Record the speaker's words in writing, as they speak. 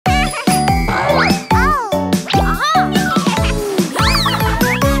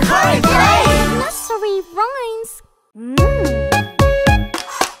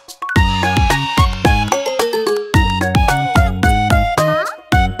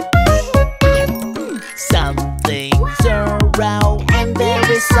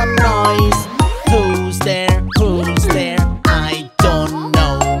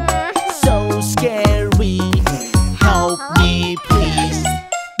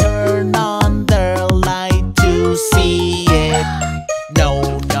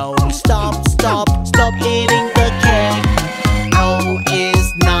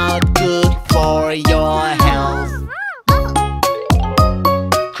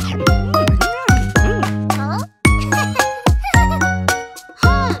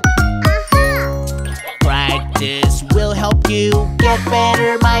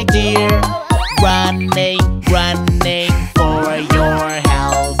better, my dear. Running, running for your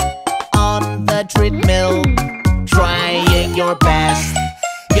health. On the treadmill, trying your best.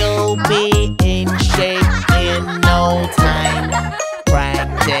 You'll be in shape in no time.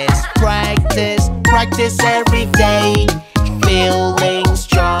 Practice, practice, practice every day. Feeling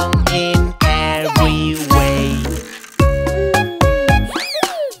strong in every way.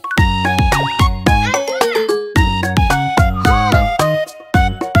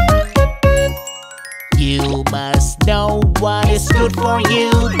 You must know what is good for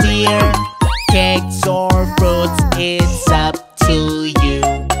you, dear. Cakes or fruits, it's up to you.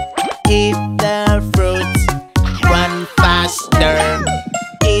 Eat the fruits, run faster.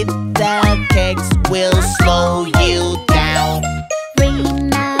 Eat the cakes, will slow you down.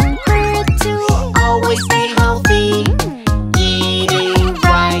 Remember to Always be healthy. Eating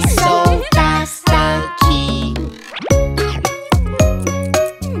right, so that's the key.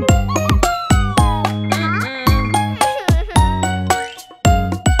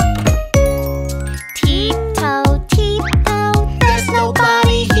 tiptoe, tiptoe. There's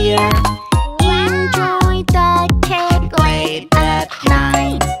nobody here. Enjoy the cake Late at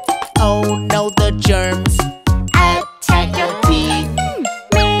night. Oh no, the germs attack your teeth.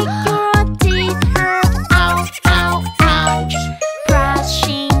 Make your teeth hurt. Ow, ow, ouch.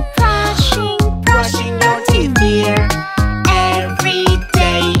 Brushing, brushing, Brushing your teeth, dear. Every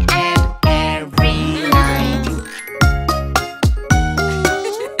day and every night.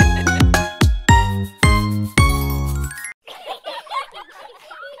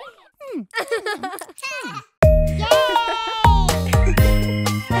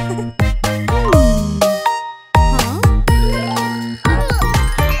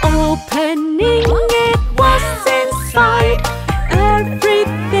 Opening it was inside.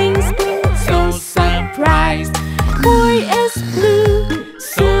 Everything's blue, so surprised. Boy is blue,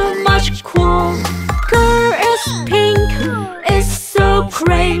 so much cool. Girl is pink, is so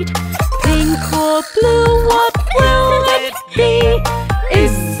great. Pink or blue, what will it be?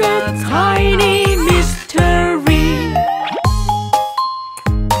 It's a tiny mystery.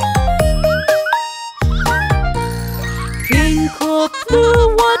 Pink or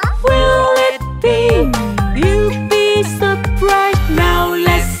blue, what will it be? You'll be surprised, now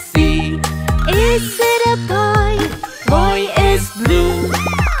let's see. Is it a boy? Boy is blue.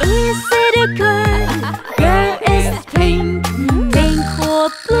 Is it a girl? Girl is pink. Pink or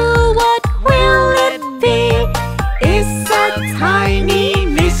blue, what will it be? It's a tiny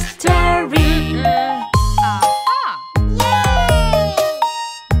mystery.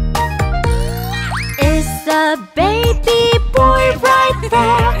 It's a baby boy right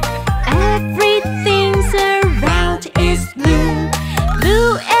there. Everything's around is blue.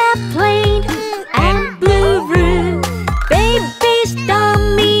 Blue airplane and blue room. Baby's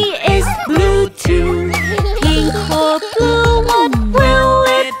tummy is blue too. Pink or blue, what will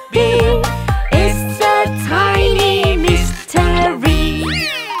it be? It's a tiny mystery.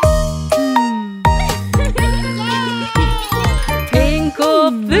 Pink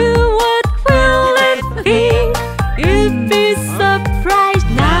or blue, what will it be? You'd be surprised,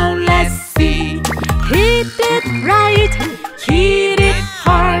 now let's see. Hit it right, hit it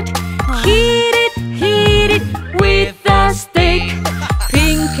hard. Hit it with a stick.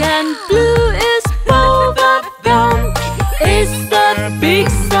 Pink and blue is both of them. It's a big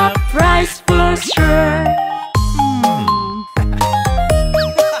surprise for sure.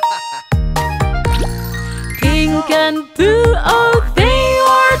 Pink and blue, oh they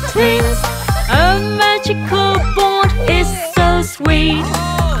are twins. A magical bond is so sweet.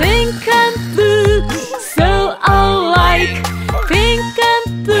 Pink and blue, so alike. Pink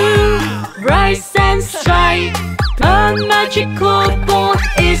and blue, rise and strike. A magical bond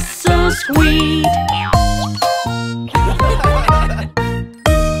is so sweet.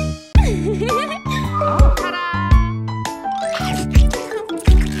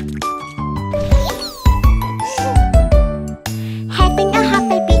 having a hot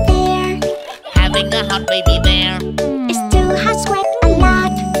baby there. Having a hot baby there. It's too hot, sweat a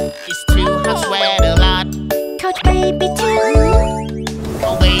lot. It's too hot, sweat a lot. Cold baby too.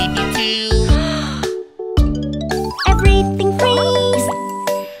 Oh baby too. Everything freeze.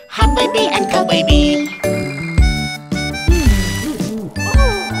 Hot baby and cold baby.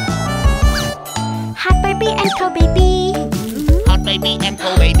 Hot baby and cold baby. Hot baby and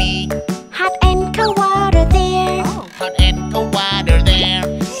cold baby. Hot and cold water there. Hot and cold water there.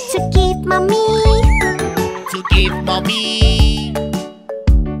 To give mommy. To give mommy.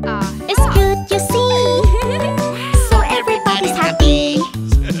 It's good, you see. So everybody's happy.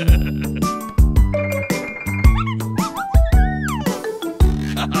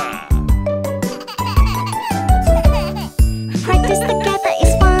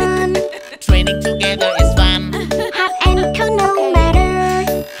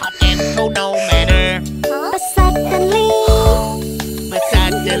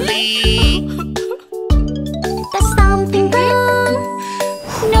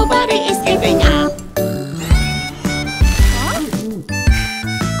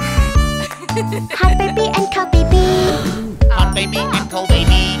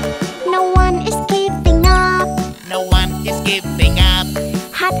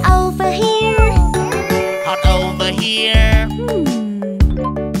 Hot over here. Hot over here.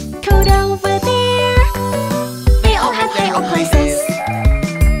 Cold over there. They all have their own places.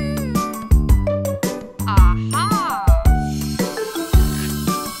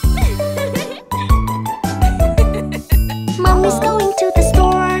 Mommy's going to the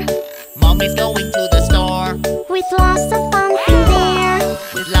store. Mommy's going to the store. With lots of fun thing there.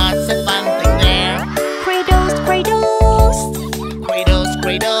 With lots of fun thing there. Cradles, cradles. Cradles,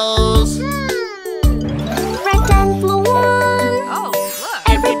 cradles. Red and blue one.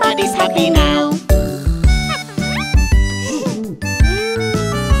 Everybody's happy now.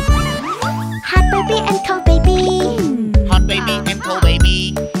 Hot baby and cold baby. Hot baby and cold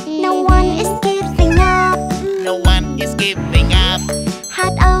baby. No one is giving up. No one is giving up.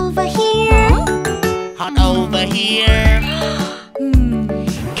 Hot over here. Hot over here.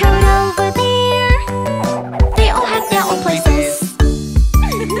 Cold over there. They all have their own places.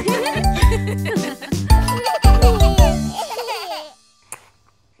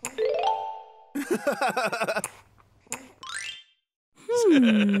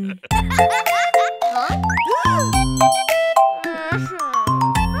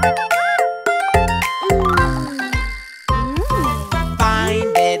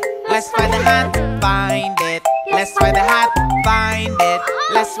 Find it, let's find the hat. Find it, let's find the hat. Find it,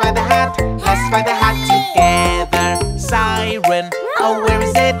 let's find the hat. Let's find the hat together. Siren, oh where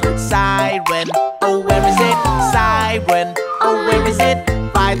is it? Siren, oh where is it? Siren, oh where is it?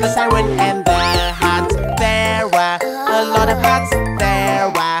 Find the siren and the hat. There are a lot of hats.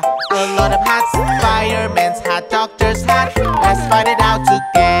 There are a lot of hats. Fireman's hat, doctor's hat. Let's find it out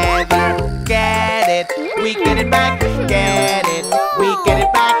together. Get it, we get it back. Get it, we get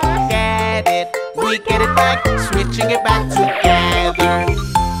it back. Get it, we get it back. Switching it back together.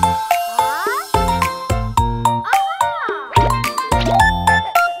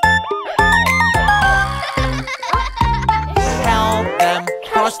 Help them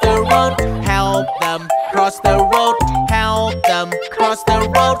cross the road. Help them cross the road. Help them cross the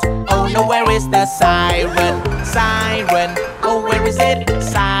road. Oh no, where is the siren? Siren, oh where is it?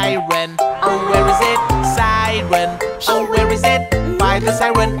 Siren, oh where is it? Siren, oh where is it? Find the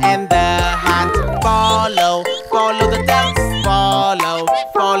siren and the hat. Follow, follow the ducks. Follow,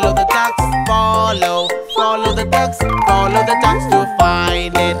 follow the ducks. Follow, follow the ducks. Follow the ducks to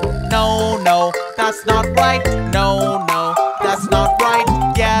find it. No, no, that's not right. No, no, that's not right.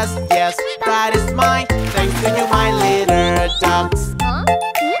 Yes, yes, that is mine. Thanks to you, my little ducks.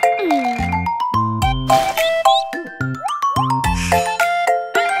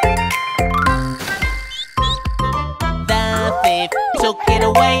 The thief took it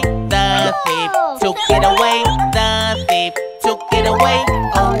away. The thief took it away. The thief took it away.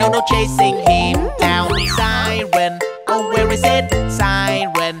 Oh no, no chasing him down. Siren, oh where is it?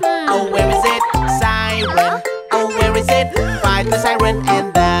 Siren, oh where is it? Siren, oh where is it? Find the siren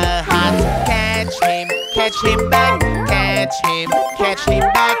and the hat. Catch him back. Catch him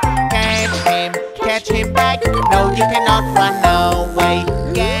back. Catch him back. No, you cannot run away.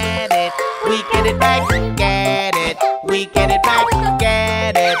 Get it, we get it back. Get it, we get it back.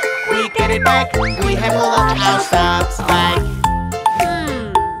 Get it, we get it back. We have all of our stuffs back.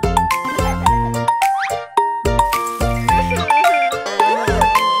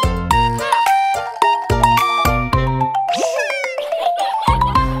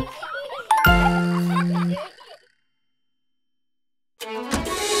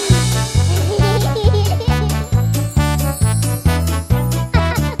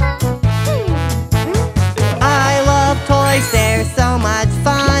 I love toys, they're so much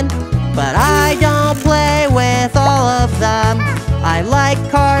fun, but I don't play with all of them. I like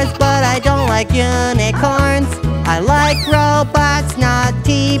cars, but I don't like unicorns. I like robots, not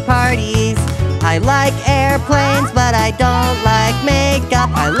tea parties. I like airplanes, but I don't like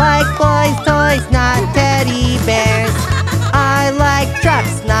makeup. I like boys' toys, not teddy bears. I like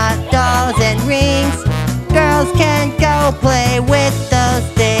trucks, not dolls and rings. Girls can go play with those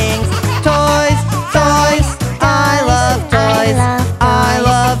things. Toys, toys, I love toys. I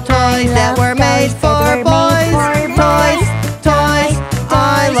love toys that were made for boys. Toys, toys,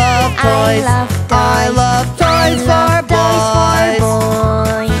 I love toys. I love toys for boys.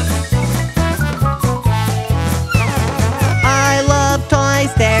 I love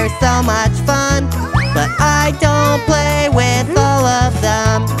toys, they're so much fun, but I don't play with all of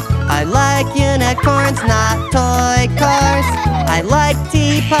them. I like unicorns, not toy cars. I like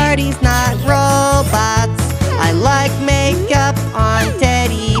tea parties, not robots. I like makeup on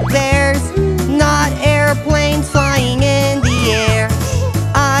teddy bears, not airplanes flying in the air.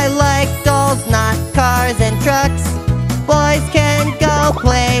 I like dolls, not cars and trucks. Boys can go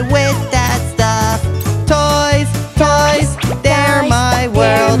play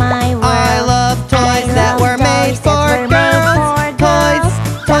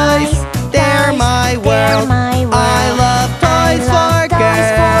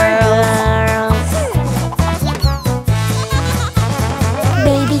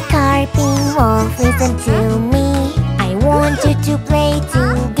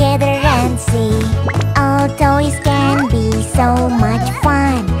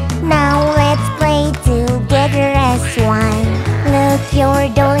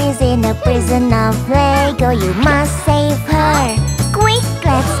in a prison of Lego. You must save her. Quick,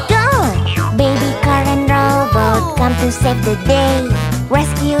 let's go! Baby car and robot come to save the day.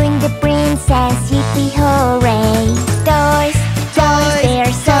 Rescuing the princess, yippee hooray! Toys, toys,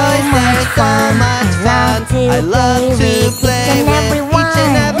 they're so much fun. I love to play with each and every one.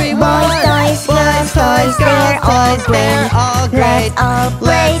 Boys, toys, they're all great.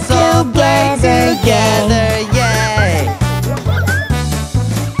 Let's all play together, yay!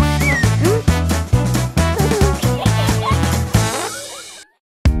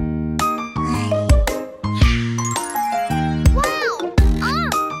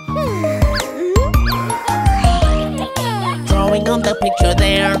 Drawing on the picture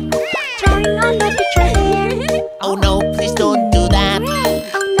there. Drawing on the picture there. Oh no, please don't do that.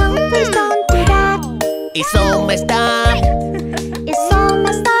 Oh no, please don't do that. It's so messed up. It's so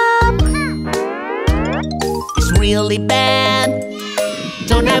messed up. It's really bad.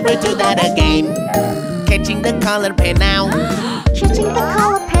 Don't ever do that again. Catching the color pen now. Catching the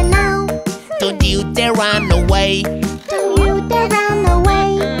color pen now. Don't you dare run away. Don't you dare run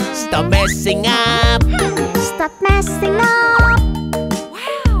away. Stop messing up. Stop messing up.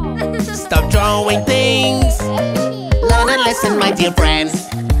 Stop drawing things. Learn a lesson, my dear friends.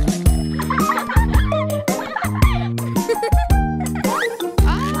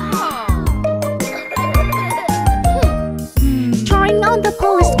 Drawing on the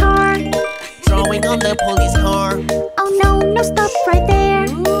police car. Drawing on the police car. Oh no, no, stop right there.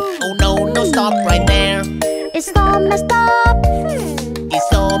 Oh no, no, stop right there. It's so messed up. It's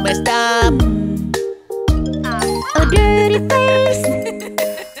so messed up. A dirty face.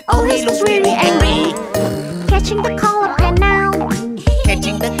 Oh, he looks really angry. Catching the color pen now.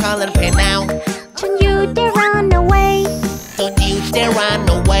 Catching the color pen now. Don't you dare run away. Don't you dare run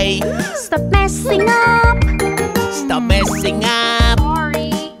away. Stop messing up. Stop messing up.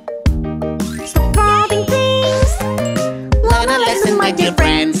 Stop drawing things. Learn a lesson, my dear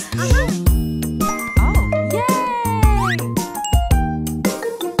friends.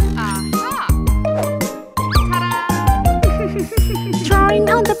 Drawing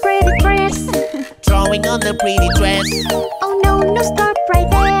on the pretty dress. Drawing on the pretty dress. Oh no, no, stop right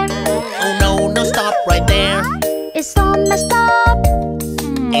there. Oh no, no, stop right there. It's so messed up.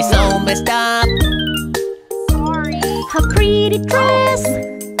 It's so messed up. Her pretty dress.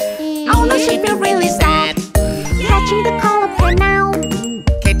 Oh no, she feel really sad. Catching the color pen now.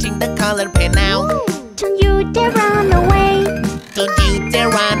 Catching the color pen now. Don't you dare run away. Don't you dare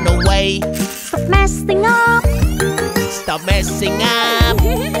run away. Stop messing up. Stop messing up.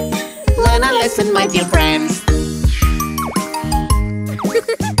 Learn a lesson, my dear friends.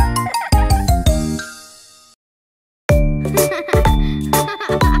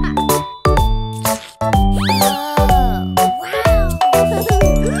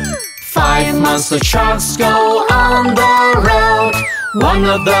 5 monster trucks go on the road. One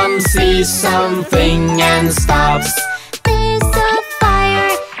of them sees something and stops. There's a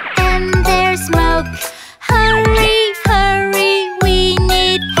fire and there's smoke. Hurry, hurry, we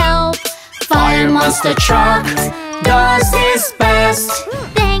need help. Fire monster truck does his best.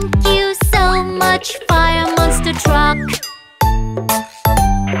 Thank you so much, Fire Monster Truck.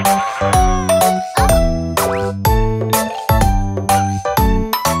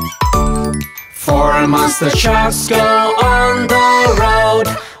 Four monster trucks go on the road.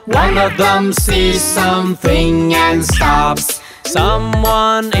 One of them sees something and stops.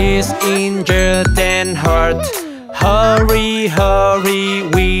 Someone is injured and hurt. Hurry, hurry,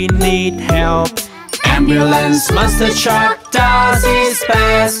 we need help. Ambulance monster truck does his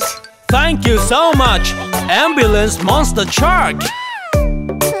best. Thank you so much, Ambulance Monster Truck.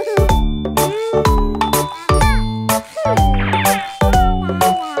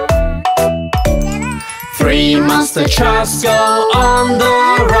 3 monster trucks go on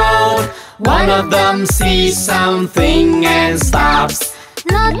the road. One of them sees something and stops.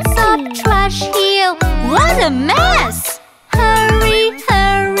 Lots of trash here, what a mess! Hurry,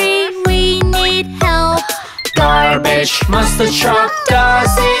 hurry, we need help. Garbage monster truck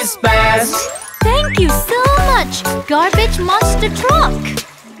does his best. Thank you so much, Garbage Monster Truck.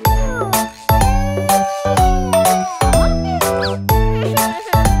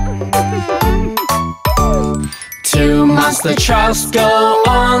 2 monster trucks go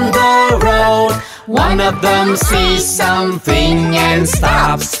on the road. One of them sees something and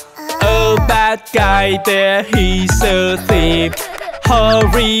stops. A bad guy there, he's a thief.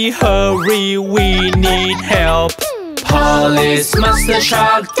 Hurry, hurry, we need help. Police monster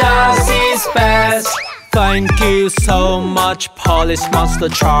truck does his best. Thank you so much, Police Monster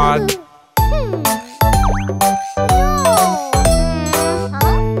Truck.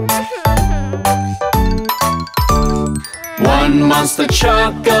 One monster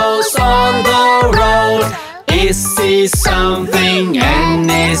truck goes on the road. It sees something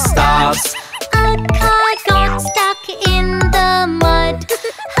and it stops. A car got stuck in the mud.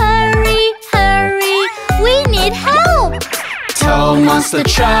 Hurry, hurry, we need help. Tow monster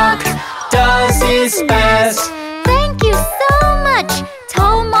truck does its best. Thank you so much,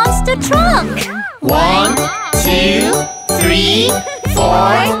 Tow Monster Truck. 1, 2, 3,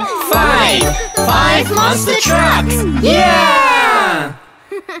 4, 5. 5 monster trucks! Yeah!